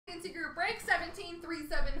Agency Group Break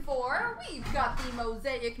 17374. We've got the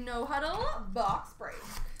Mosaic No Huddle box break.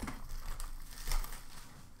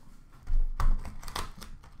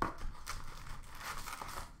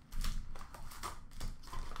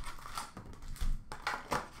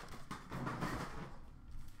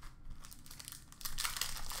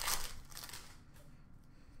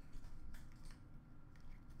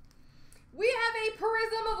 We have a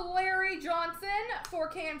Prism of Larry Johnson for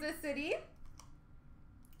Kansas City.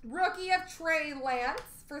 Rookie of Trey Lance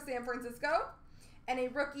for San Francisco. And a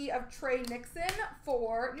rookie of Trey Nixon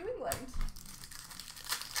for New England.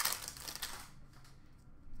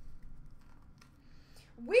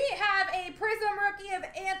 We have a Prism rookie of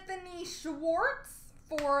Anthony Schwartz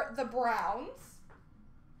for the Browns.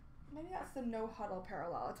 Maybe that's the No Huddle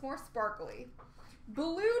parallel. It's more sparkly.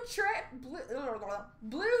 Blue chips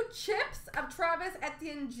of Travis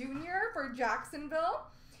Etienne Jr. for Jacksonville.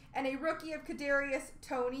 And a rookie of Kadarius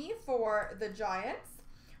Toney for the Giants.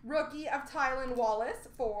 Rookie of Tylan Wallace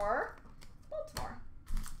for Baltimore.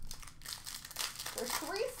 There's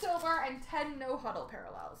 3 silver and 10 No Huddle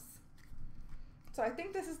parallels. So I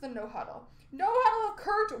think this is the No Huddle. No Huddle of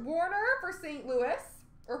Kurt Warner for St. Louis,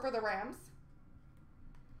 or for the Rams.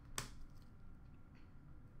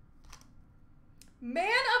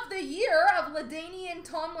 Man of the Year of LaDainian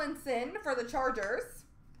Tomlinson for the Chargers.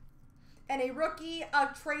 And a rookie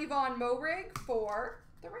of Trayvon Moehrig for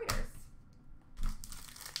the Raiders.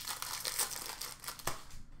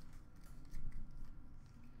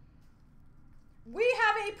 We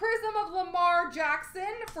have a Prism of Lamar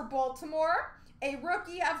Jackson for Baltimore. A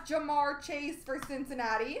rookie of Jamar Chase for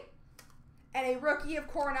Cincinnati. And a rookie of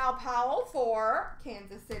Cornell Powell for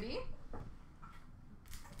Kansas City.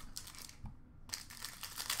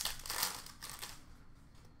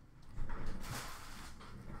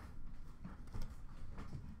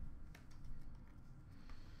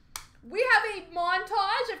 We have a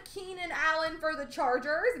montage of Keenan Allen for the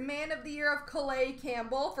Chargers. Man of the Year of Calais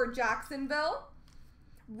Campbell for Jacksonville.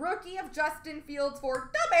 Rookie of Justin Fields for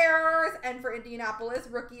the Bears. And for Indianapolis,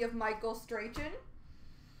 rookie of Michael Strachan.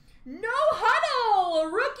 No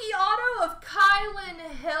Huddle! Rookie auto of Kylan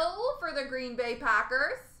Hill for the Green Bay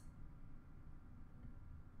Packers.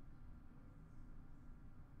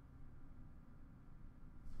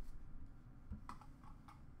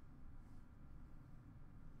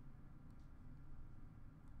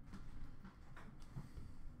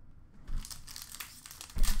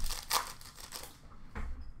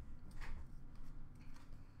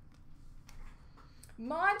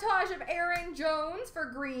 Montage of Aaron Jones for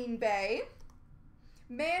Green Bay.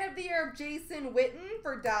 Man of the Year of Jason Witten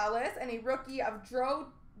for Dallas. And a rookie of Joe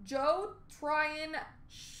Tryon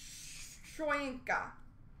Shoyinka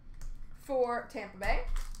for Tampa Bay.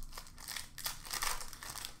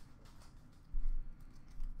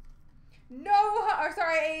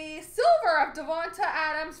 A silver of Devonta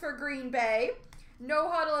Adams for Green Bay. No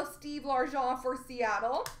Huddle of Steve Largent for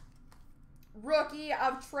Seattle. Rookie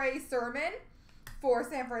of Trey Sermon for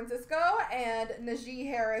San Francisco, and Najee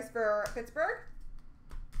Harris for Pittsburgh.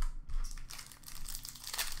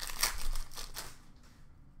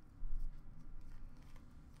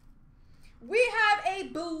 We have a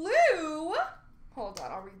blue, hold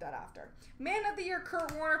on, I'll read that after. Man of the Year,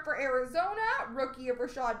 Kurt Warner for Arizona, rookie of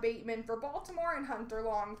Rashad Bateman for Baltimore, and Hunter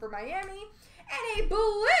Long for Miami, and a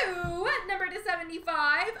blue, number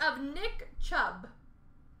 /75 of Nick Chubb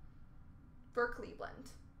for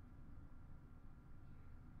Cleveland.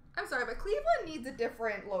 I'm sorry, but Cleveland needs a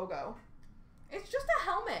different logo. It's just a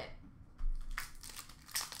helmet.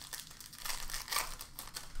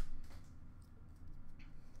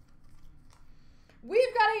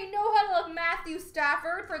 We've got a No Huddle of Matthew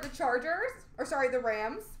Stafford for the the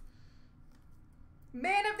Rams.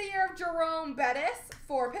 Man of the Year of Jerome Bettis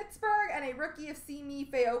for Pittsburgh, and a rookie of Simi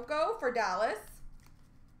Fehoko for Dallas.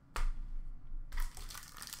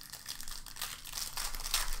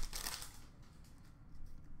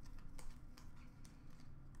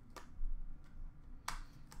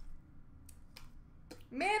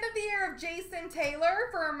 Man of the Year of Jason Taylor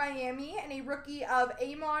for Miami, and a rookie of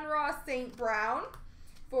Amon-Ra St. Brown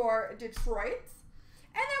for Detroit.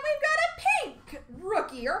 And then we've got a pink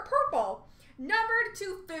rookie, or purple, numbered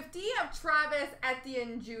 /250 of Travis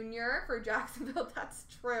Etienne Jr. for Jacksonville. That's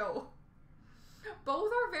true.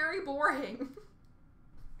 Both are very boring.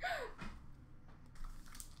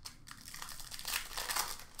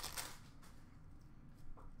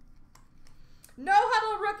 No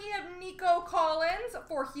Huddle rookie of Nico Collins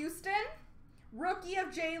for Houston. Rookie of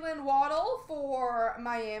Jalen Waddle for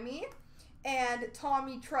Miami. And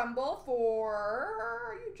Tommy Tremble for,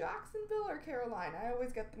 are you Jacksonville or Carolina? I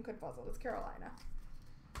always get them confuzzled. It's Carolina.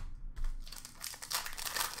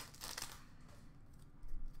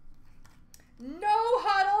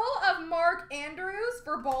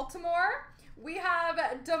 for Baltimore. We have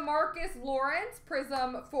DeMarcus Lawrence,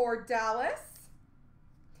 Prism for Dallas.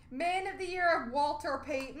 Man of the Year of Walter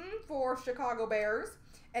Payton for Chicago Bears.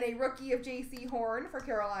 And a rookie of J.C. Horn for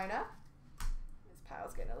Carolina. This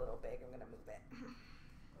pile's getting a little big. I'm going to move it.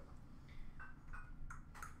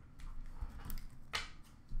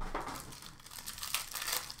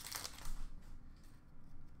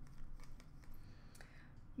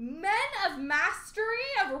 Men of Mastery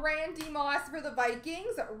of Randy Moss for the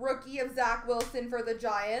Vikings. Rookie of Zach Wilson for the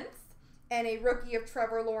Giants. And a rookie of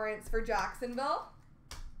Trevor Lawrence for Jacksonville.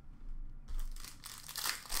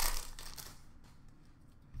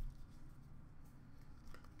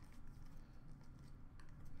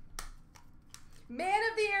 Man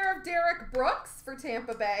of the Year of Derek Brooks for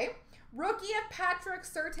Tampa Bay. Rookie of Patrick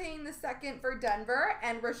Surtain II for Denver.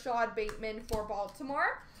 And Rashad Bateman for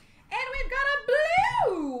Baltimore. And we've got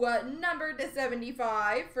a blue number to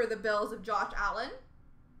 75 for the Bills of Josh Allen.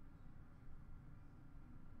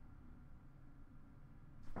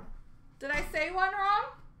 Did I say one wrong?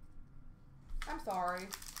 I'm sorry.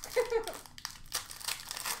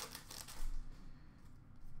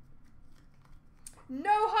 No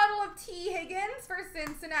Huddle of T. Higgins for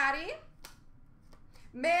Cincinnati.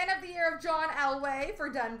 Man of the Year of John Elway for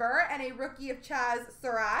Denver. And a rookie of Chaz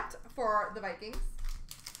Surratt for the Vikings.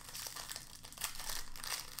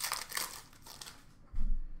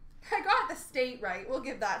 I got the state right. We'll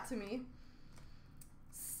give that to me.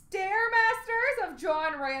 Stairmasters of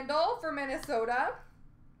John Randall for Minnesota.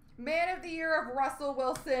 Man of the Year of Russell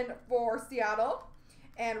Wilson for Seattle.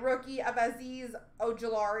 And rookie of Aziz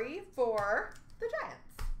Ojulari for the Giants.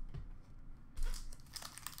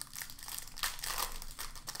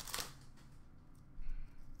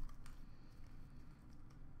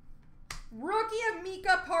 Rookie of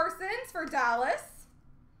Micah Parsons for Dallas.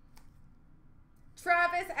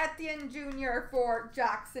 Travis Etienne Jr. for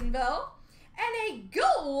Jacksonville. And a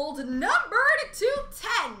gold number to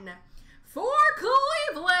 210 for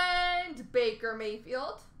Cleveland, Baker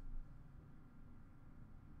Mayfield.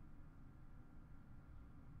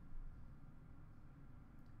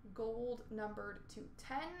 Gold numbered to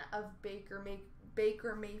 10 of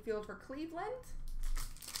Baker Mayfield for Cleveland.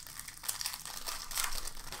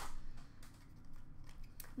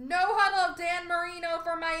 No Huddle of Dan Marino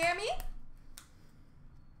for Miami.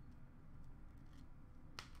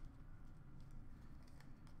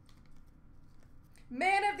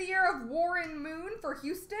 Man of the Year of Warren Moon for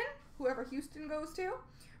Houston, whoever Houston goes to.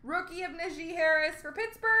 Rookie of Najee Harris for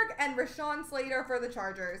Pittsburgh, and Rashawn Slater for the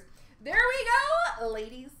Chargers. There we go,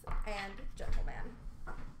 ladies and gentlemen.